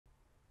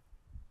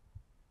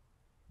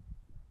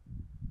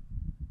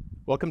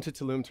Welcome to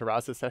Tulum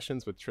Terraza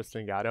Sessions with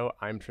Tristan Gatto.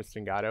 I'm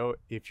Tristan Gatto.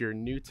 If you're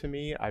new to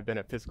me, I've been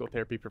a physical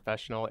therapy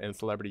professional and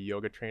celebrity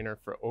yoga trainer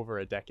for over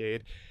a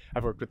decade.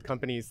 I've worked with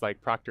companies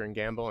like Procter &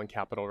 Gamble and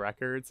Capitol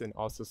Records, and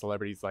also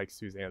celebrities like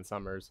Suzanne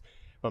Summers.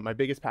 But my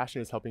biggest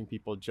passion is helping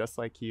people just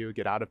like you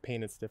get out of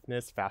pain and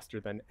stiffness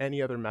faster than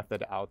any other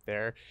method out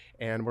there.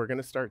 And we're going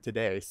to start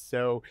today.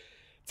 So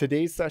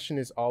today's session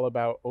is all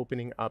about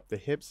opening up the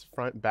hips,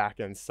 front, back,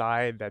 and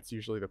side. That's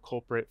usually the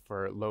culprit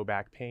for low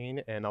back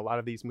pain. And a lot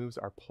of these moves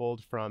are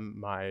pulled from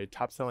my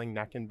top-selling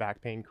neck and back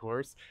pain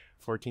course,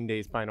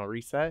 14-Day Spinal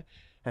Reset.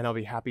 And I'll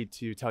be happy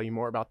to tell you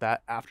more about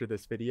that after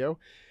this video.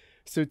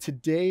 So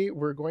today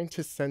we're going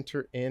to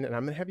center in, and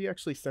I'm going to have you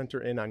actually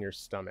center in on your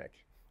stomach.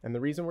 And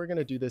the reason we're going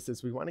to do this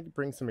is we want to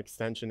bring some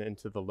extension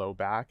into the low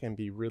back and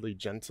be really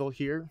gentle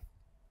here.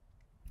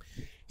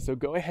 So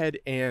go ahead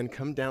and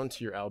come down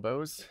to your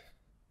elbows.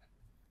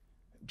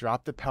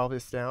 Drop the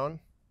pelvis down,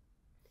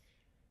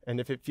 and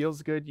if it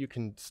feels good, you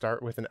can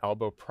start with an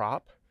elbow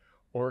prop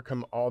or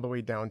come all the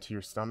way down to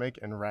your stomach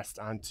and rest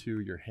onto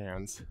your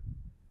hands.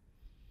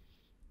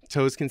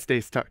 Toes can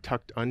stay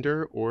tucked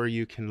under, or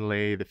you can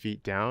lay the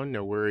feet down.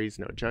 No worries,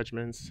 no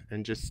judgments,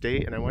 and just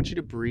stay. And I want you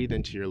to breathe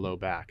into your low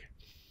back.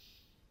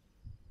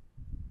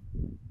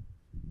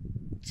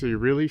 So you're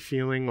really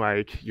feeling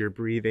like you're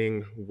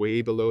breathing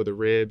way below the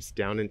ribs,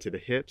 down into the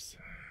hips.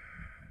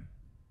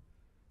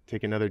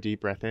 Take another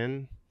deep breath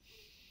in.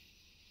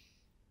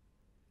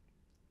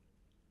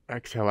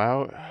 Exhale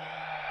out.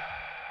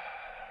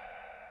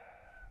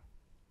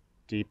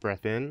 Deep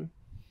breath in.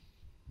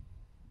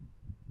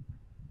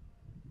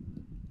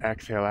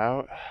 Exhale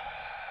out.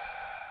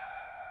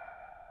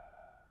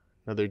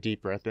 Another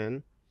deep breath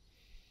in.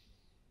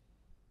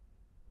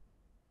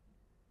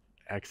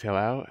 Exhale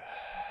out.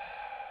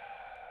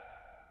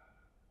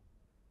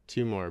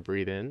 Two more.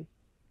 Breathe in.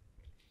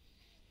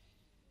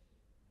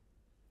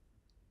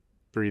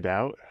 Breathe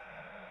out.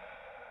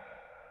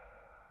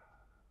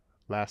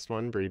 Last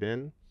one, breathe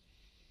in.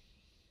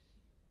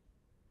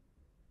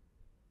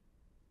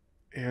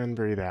 And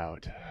breathe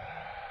out.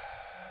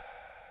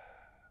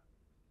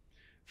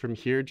 From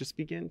here, just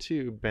begin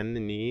to bend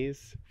the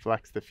knees,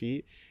 flex the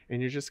feet,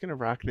 and you're just going to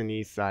rock the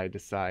knees side to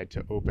side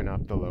to open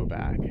up the low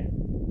back.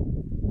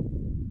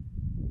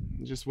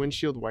 Just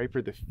windshield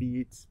wiper the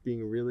feet,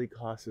 being really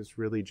cautious,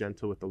 really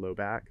gentle with the low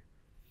back.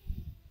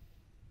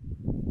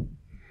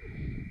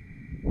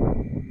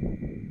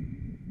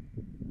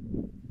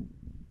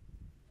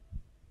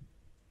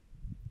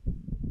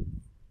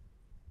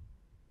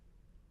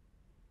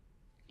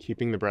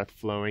 Keeping the breath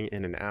flowing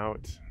in and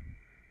out.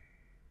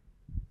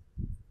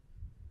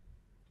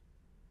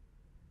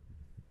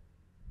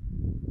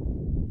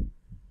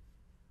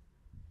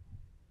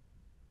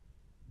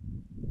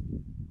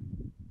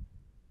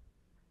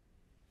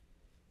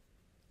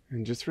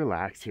 And just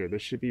relax here.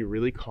 This should be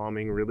really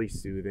calming, really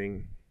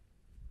soothing.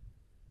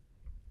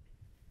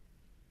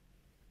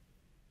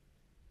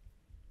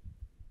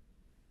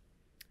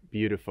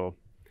 Beautiful.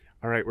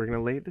 All right, we're going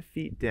to lay the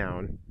feet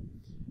down.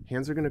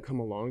 Hands are going to come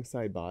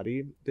alongside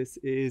body. This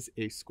is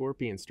a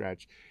scorpion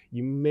stretch.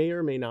 You may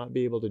or may not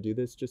be able to do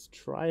this. Just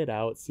try it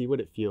out. See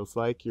what it feels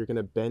like. You're going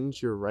to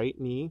bend your right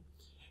knee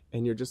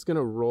and you're just going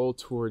to roll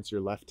towards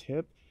your left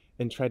hip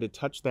and try to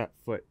touch that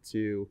foot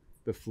to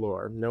the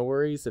floor. No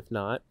worries if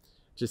not.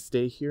 Just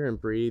stay here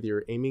and breathe.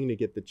 You're aiming to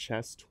get the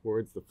chest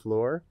towards the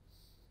floor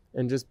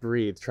and just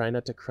breathe. Try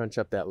not to crunch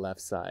up that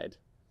left side.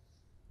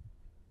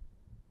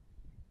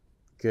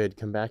 Good.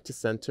 Come back to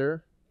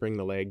center. Bring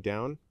the leg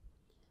down.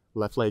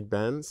 Left leg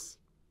bends,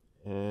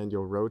 and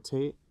you'll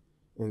rotate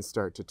and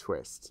start to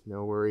twist.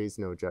 No worries,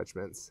 no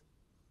judgments.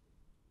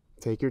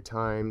 Take your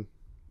time.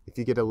 If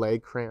you get a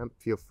leg cramp,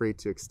 feel free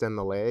to extend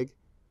the leg.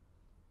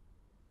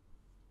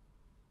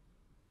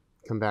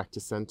 Come back to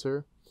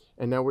center.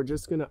 And now we're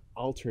just going to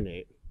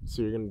alternate.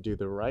 So you're going to do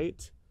the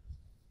right.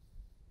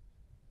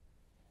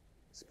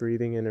 Just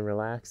breathing in and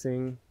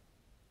relaxing.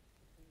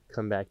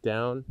 Come back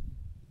down.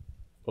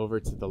 Over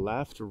to the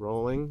left,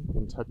 rolling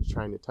and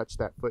trying to touch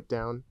that foot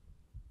down.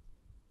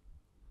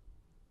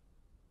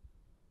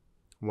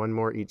 One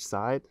more each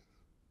side.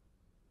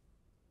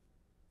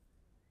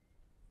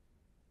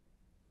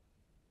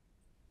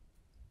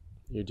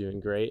 You're doing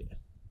great.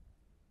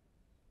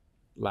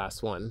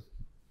 Last one.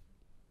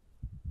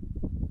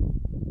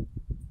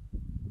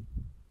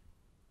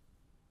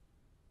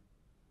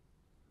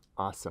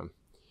 Awesome.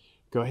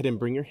 Go ahead and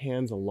bring your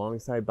hands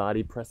alongside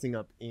body, pressing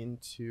up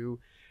into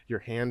your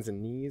hands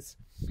and knees.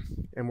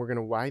 And we're going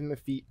to widen the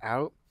feet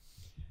out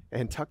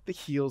and tuck the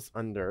heels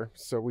under.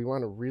 So we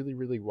want a really,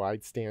 really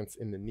wide stance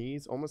in the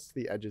knees, almost to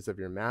the edges of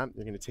your mat.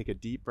 You're going to take a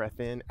deep breath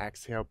in,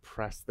 exhale,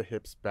 press the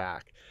hips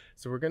back.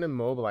 So we're going to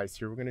mobilize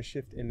here. We're going to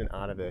shift in and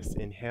out of this.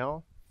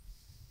 Inhale,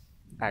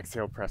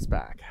 exhale, press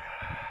back.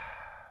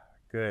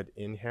 Good.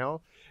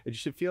 Inhale. You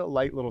should feel a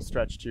light little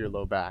stretch to your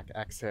low back.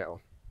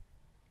 Exhale.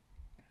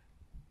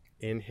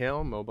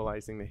 Inhale,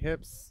 mobilizing the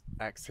hips.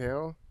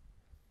 Exhale.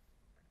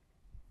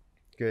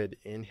 Good.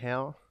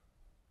 Inhale.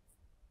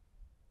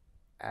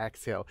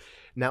 Exhale.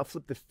 Now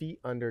flip the feet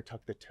under,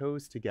 tuck the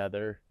toes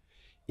together,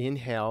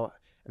 Inhale,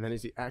 and then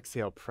as you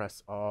exhale,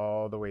 press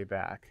all the way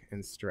back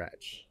and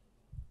stretch.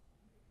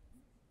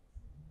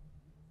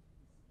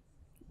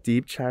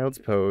 Deep child's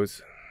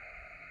pose.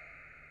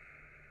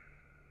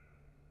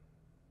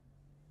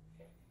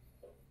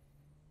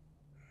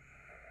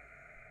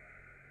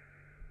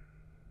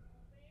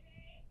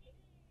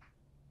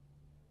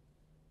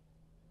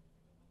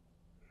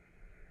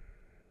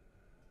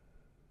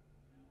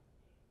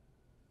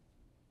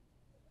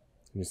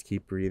 And just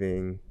keep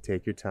breathing,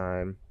 take your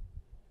time.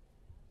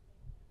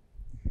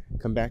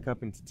 Come back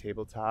up into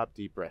tabletop,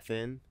 deep breath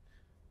in.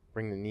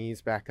 Bring the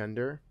knees back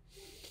under.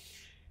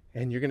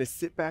 And you're gonna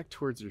sit back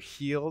towards your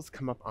heels,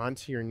 come up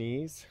onto your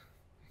knees.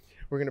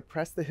 We're gonna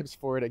press the hips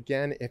forward.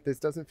 Again, if this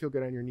doesn't feel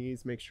good on your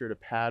knees, make sure to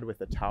pad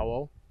with a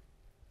towel.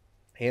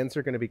 Hands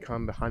are gonna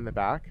become behind the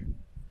back.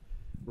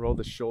 Roll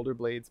the shoulder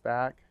blades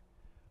back.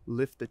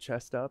 Lift the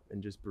chest up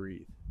and just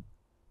breathe.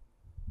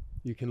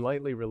 You can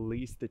lightly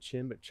release the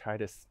chin, but try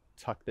to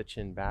tuck the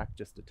chin back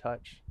just a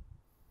touch.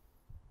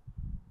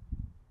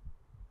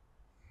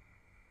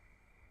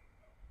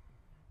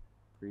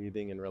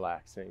 Breathing and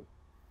relaxing.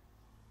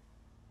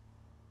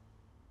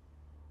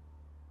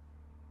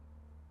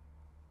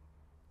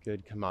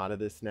 Good, come out of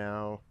this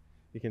now.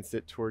 You can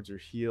sit towards your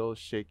heels,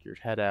 shake your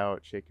head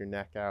out, shake your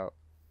neck out.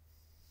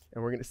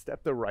 And we're gonna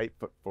step the right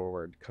foot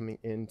forward, coming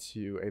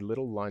into a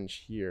little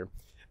lunge here.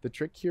 The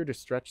trick here to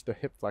stretch the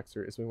hip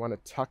flexor is we wanna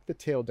tuck the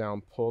tail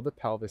down, pull the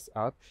pelvis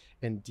up,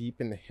 and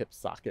deepen the hip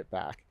socket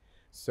back.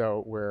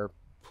 So we're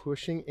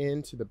pushing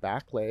into the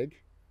back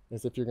leg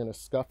as if you're gonna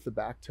scuff the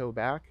back toe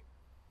back.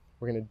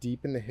 We're gonna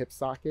deepen the hip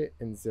socket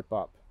and zip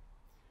up.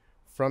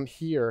 From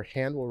here,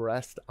 hand will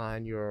rest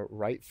on your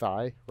right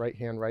thigh, right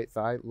hand, right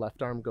thigh,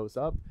 left arm goes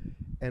up,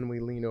 and we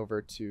lean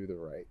over to the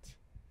right.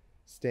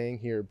 Staying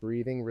here,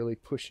 breathing, really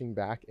pushing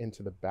back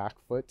into the back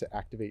foot to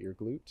activate your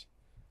glute.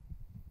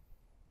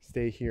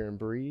 Stay here and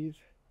breathe.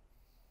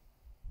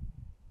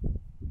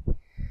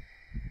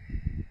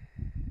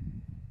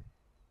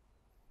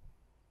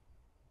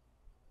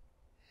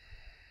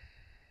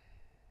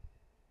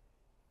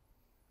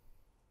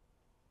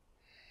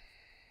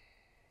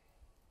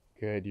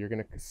 Good, you're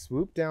gonna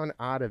swoop down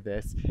out of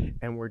this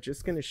and we're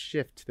just gonna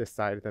shift to the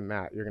side of the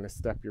mat. You're gonna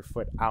step your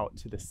foot out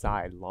to the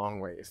side, long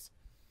ways.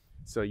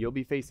 So you'll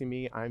be facing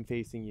me, I'm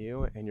facing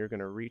you, and you're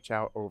gonna reach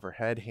out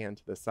overhead, hand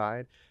to the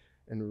side,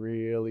 and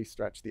really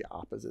stretch the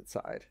opposite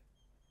side.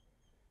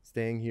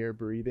 Staying here,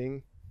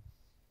 breathing.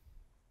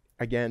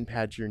 Again,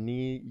 pad your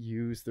knee,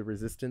 use the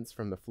resistance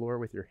from the floor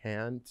with your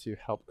hand to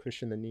help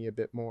cushion the knee a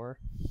bit more.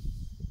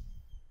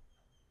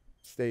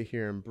 Stay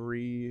here and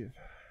breathe.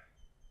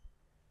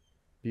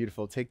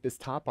 Beautiful. Take this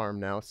top arm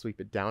now, sweep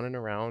it down and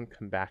around,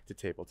 come back to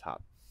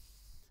tabletop.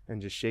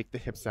 And just shake the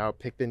hips out,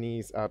 pick the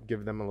knees up,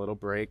 give them a little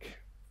break.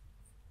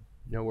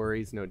 No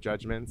worries, no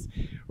judgments.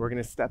 We're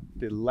gonna step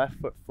the left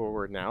foot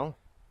forward now.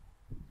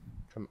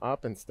 Come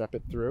up and step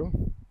it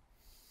through.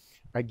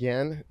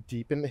 Again,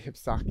 deepen the hip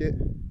socket,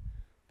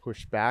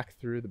 push back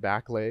through the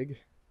back leg.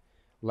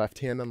 Left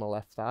hand on the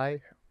left thigh,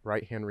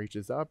 right hand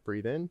reaches up,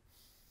 breathe in.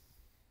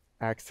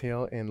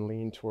 Exhale and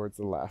lean towards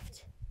the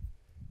left.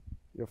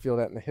 You'll feel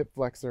that in the hip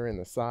flexor, in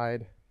the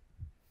side.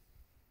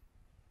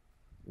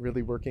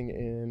 Really working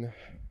in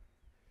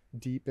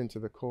deep into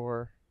the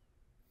core.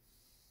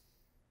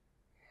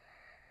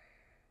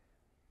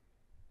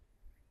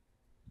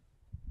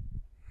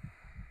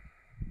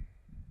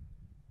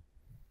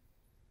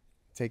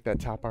 Take that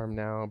top arm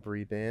now,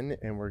 breathe in,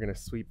 and we're gonna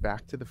sweep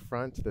back to the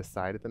front, to the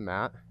side of the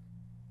mat.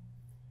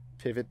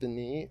 Pivot the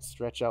knee,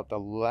 stretch out the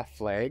left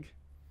leg.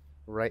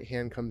 Right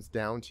hand comes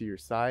down to your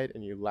side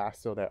and you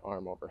lasso that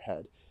arm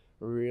overhead.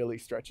 Really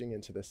stretching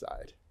into the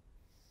side.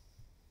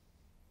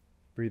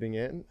 Breathing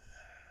in.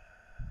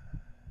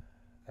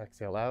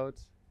 Exhale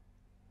out.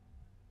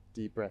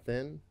 Deep breath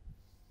in.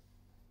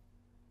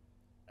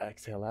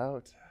 Exhale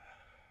out.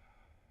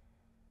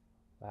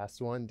 Last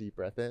one, deep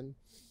breath in.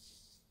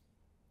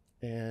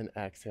 And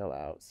exhale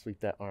out. Sweep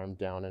that arm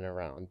down and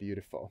around.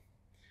 Beautiful.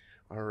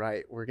 All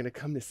right, we're gonna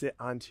come to sit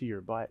onto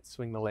your butt,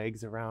 swing the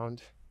legs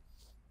around.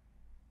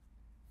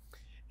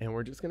 And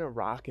we're just gonna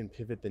rock and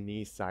pivot the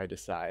knees side to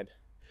side.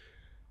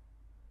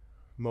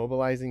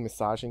 Mobilizing,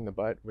 massaging the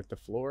butt with the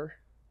floor.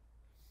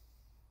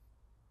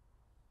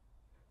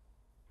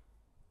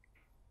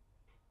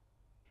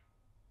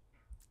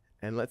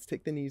 And let's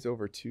take the knees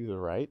over to the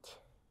right.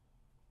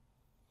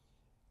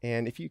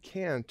 And if you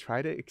can,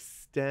 try to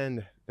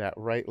extend that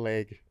right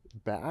leg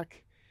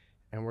back.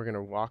 And we're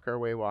gonna walk our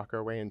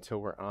way until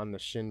we're on the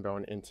shin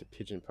bone into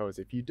pigeon pose.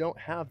 If you don't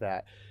have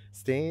that,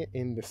 stay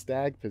in the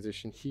stag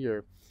position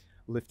here,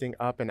 lifting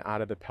up and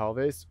out of the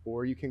pelvis,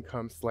 or you can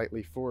come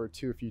slightly forward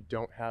too if you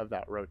don't have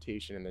that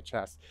rotation in the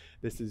chest.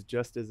 This is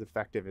just as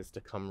effective as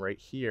to come right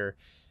here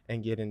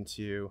and get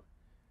into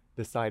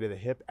the side of the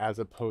hip as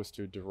opposed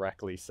to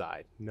directly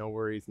side. No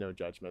worries, no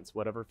judgments.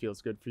 Whatever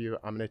feels good for you.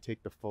 I'm gonna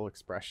take the full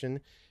expression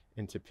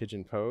into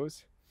pigeon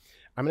pose.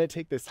 I'm gonna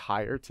take this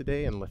higher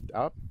today and lift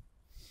up.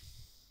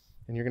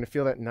 And you're gonna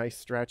feel that nice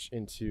stretch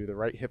into the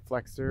right hip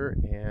flexor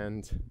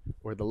and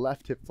or the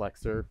left hip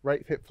flexor.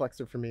 Right hip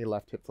flexor for me,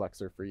 left hip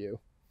flexor for you.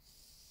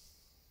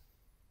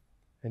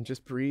 And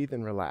just breathe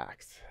and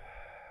relax.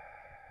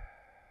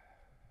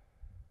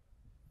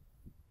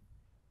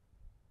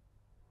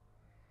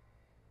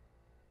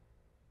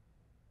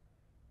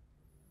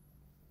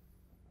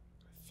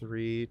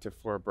 Three to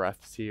four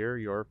breaths here,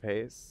 your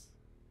pace.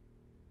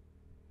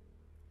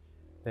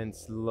 Then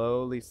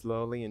slowly,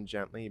 slowly and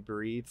gently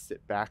breathe,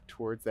 sit back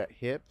towards that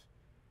hip.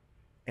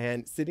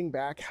 And sitting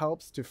back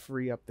helps to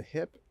free up the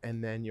hip,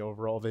 and then you'll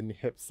roll the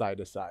hip side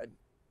to side.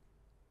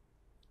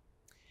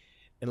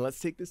 And let's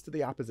take this to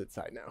the opposite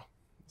side now.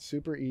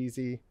 Super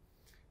easy,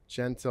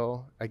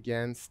 gentle.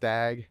 Again,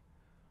 stag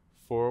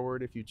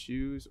forward if you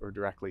choose, or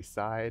directly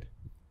side.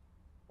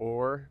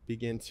 Or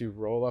begin to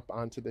roll up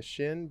onto the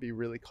shin. Be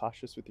really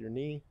cautious with your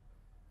knee.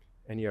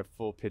 And you have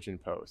full pigeon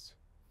pose.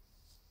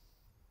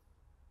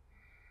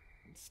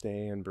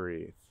 Stay and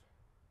breathe.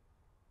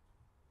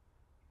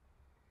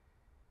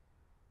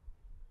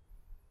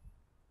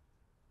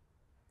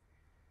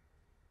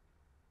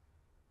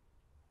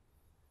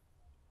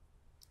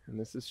 And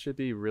this should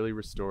be really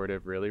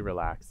restorative, really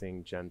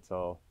relaxing,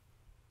 gentle.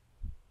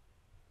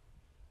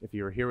 If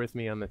you were here with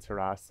me on the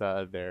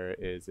terraza, there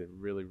is a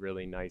really,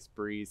 really nice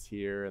breeze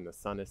here, and the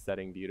sun is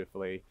setting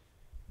beautifully.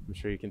 I'm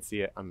sure you can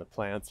see it on the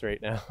plants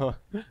right now.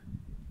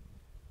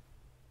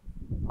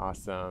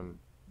 Awesome.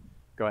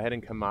 Go ahead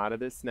and come out of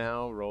this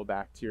now. Roll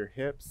back to your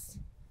hips.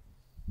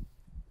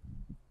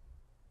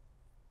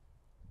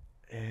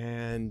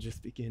 And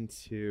just begin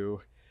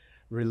to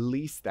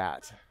release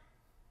that.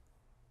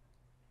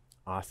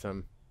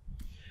 Awesome.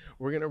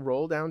 We're going to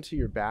roll down to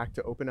your back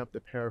to open up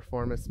the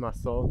piriformis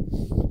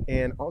muscle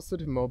and also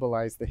to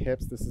mobilize the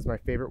hips. This is my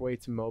favorite way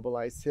to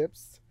mobilize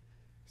hips.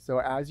 So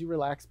as you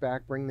relax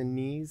back, bring the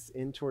knees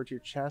in towards your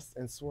chest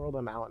and swirl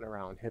them out and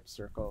around, hip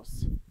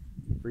circles.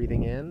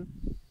 Breathing in,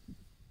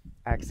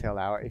 exhale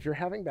out. If you're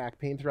having back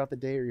pain throughout the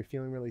day or you're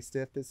feeling really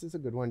stiff, this is a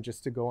good one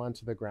just to go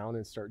onto the ground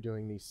and start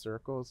doing these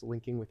circles,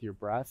 linking with your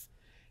breath.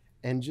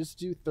 And just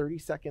do 30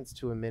 seconds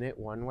to a minute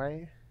one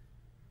way,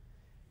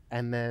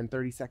 and then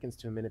 30 seconds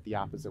to a minute the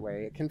opposite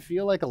way. It can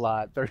feel like a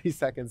lot. 30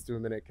 seconds to a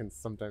minute can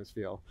sometimes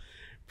feel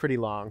pretty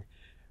long.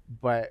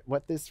 But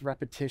what this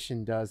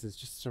repetition does is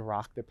just to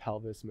rock the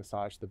pelvis,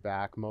 massage the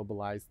back,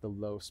 mobilize the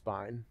low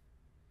spine.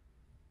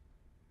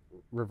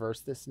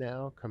 Reverse this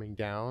now, coming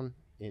down,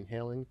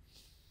 inhaling,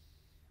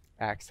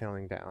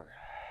 exhaling down.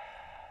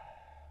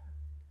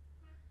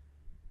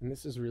 And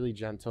this is really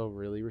gentle,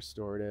 really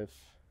restorative.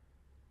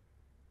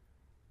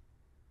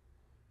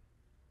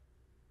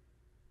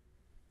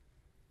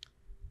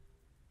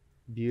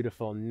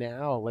 Beautiful.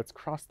 Now let's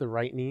cross the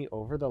right knee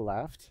over the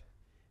left,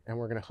 and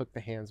we're going to hook the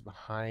hands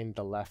behind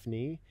the left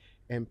knee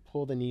and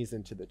pull the knees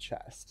into the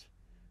chest,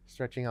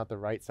 stretching out the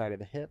right side of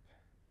the hip.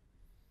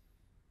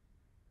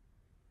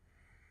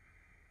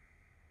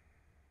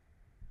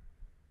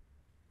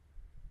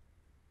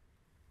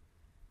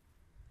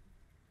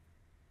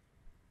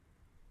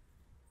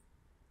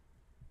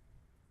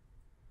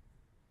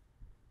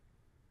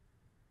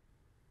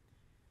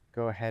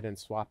 Go ahead and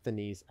swap the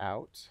knees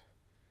out,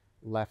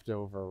 left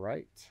over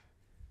right,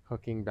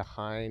 hooking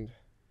behind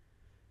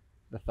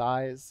the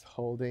thighs,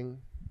 holding,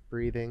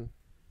 breathing.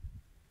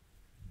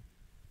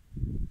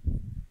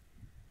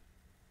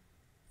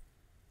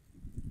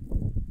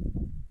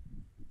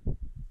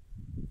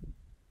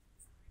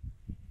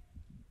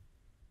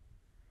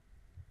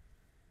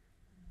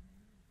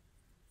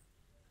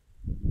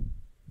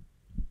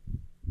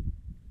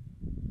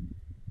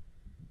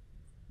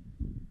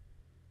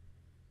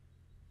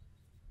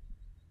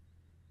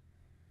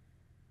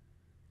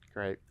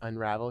 Great.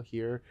 Unravel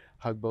here.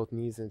 Hug both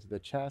knees into the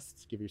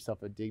chest. Give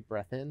yourself a deep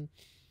breath in.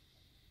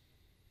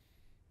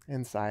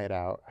 And sigh it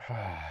out.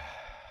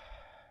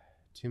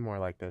 Two more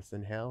like this.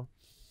 Inhale.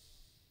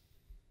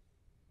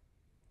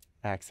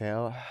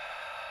 Exhale.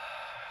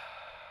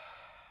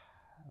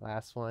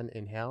 Last one.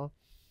 Inhale.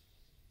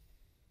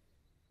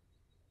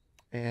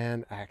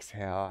 And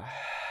exhale.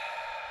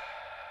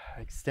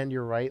 Extend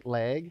your right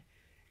leg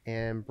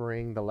and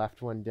bring the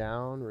left one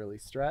down. Really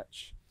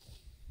stretch.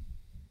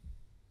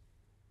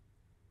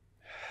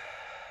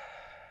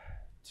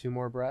 Two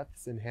more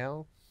breaths.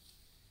 Inhale.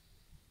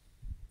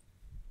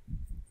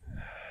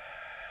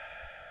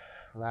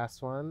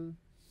 Last one.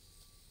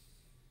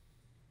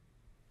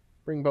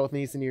 Bring both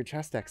knees into your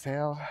chest.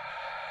 Exhale.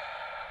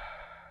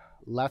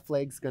 Left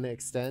leg's going to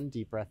extend.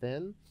 Deep breath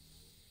in.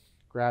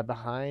 Grab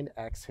behind.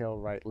 Exhale.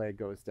 Right leg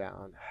goes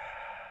down.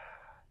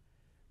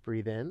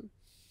 Breathe in.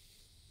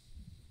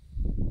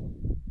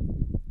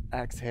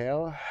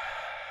 Exhale.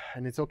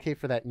 And it's okay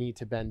for that knee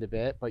to bend a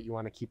bit, but you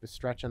want to keep a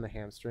stretch on the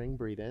hamstring.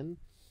 Breathe in.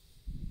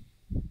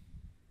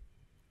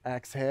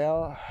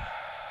 Exhale.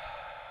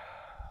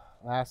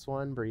 Last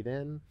one. Breathe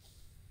in.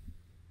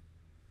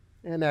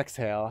 And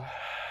exhale.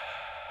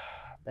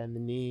 Bend the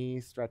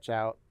knee, stretch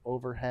out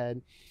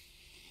overhead.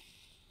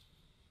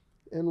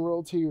 And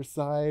roll to your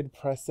side,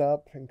 press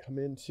up, and come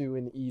into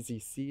an easy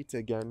seat.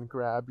 Again,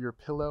 grab your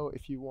pillow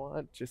if you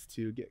want, just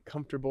to get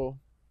comfortable.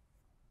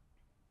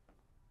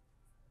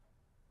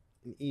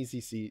 An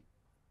easy seat.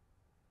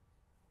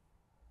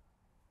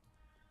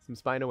 Some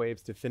spinal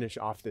waves to finish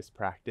off this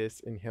practice.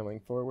 Inhaling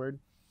forward,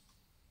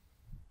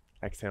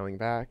 exhaling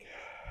back,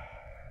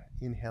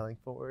 inhaling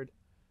forward,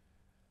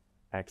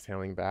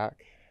 exhaling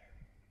back.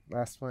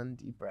 Last one,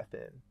 deep breath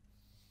in.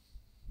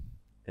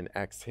 And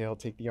exhale,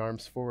 take the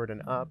arms forward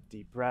and up,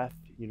 deep breath,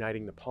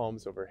 uniting the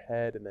palms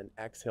overhead, and then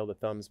exhale the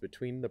thumbs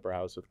between the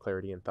brows with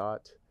clarity and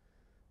thought.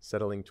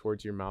 Settling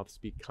towards your mouth,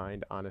 speak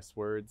kind, honest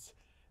words.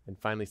 And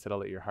finally,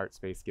 settle at your heart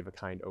space, give a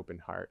kind, open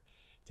heart.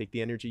 Take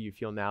the energy you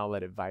feel now,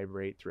 let it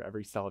vibrate through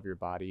every cell of your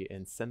body,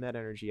 and send that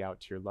energy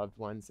out to your loved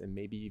ones and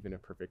maybe even a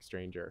perfect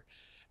stranger.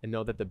 And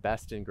know that the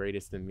best and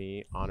greatest in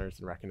me honors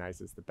and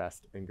recognizes the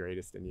best and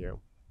greatest in you.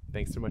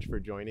 Thanks so much for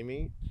joining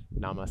me.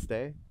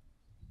 Namaste.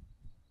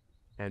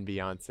 And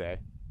Beyonce.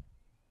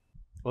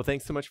 Well,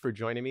 thanks so much for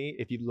joining me.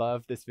 If you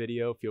love this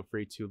video, feel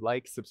free to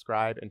like,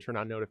 subscribe, and turn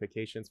on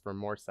notifications for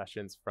more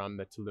sessions from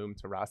the Tulum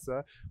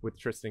Terraza with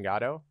Tristan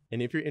Gatto.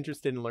 And if you're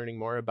interested in learning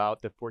more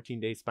about the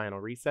 14-day spinal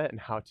reset and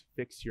how to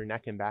fix your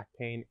neck and back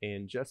pain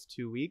in just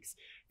 2 weeks,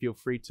 feel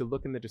free to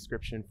look in the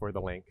description for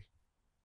the link.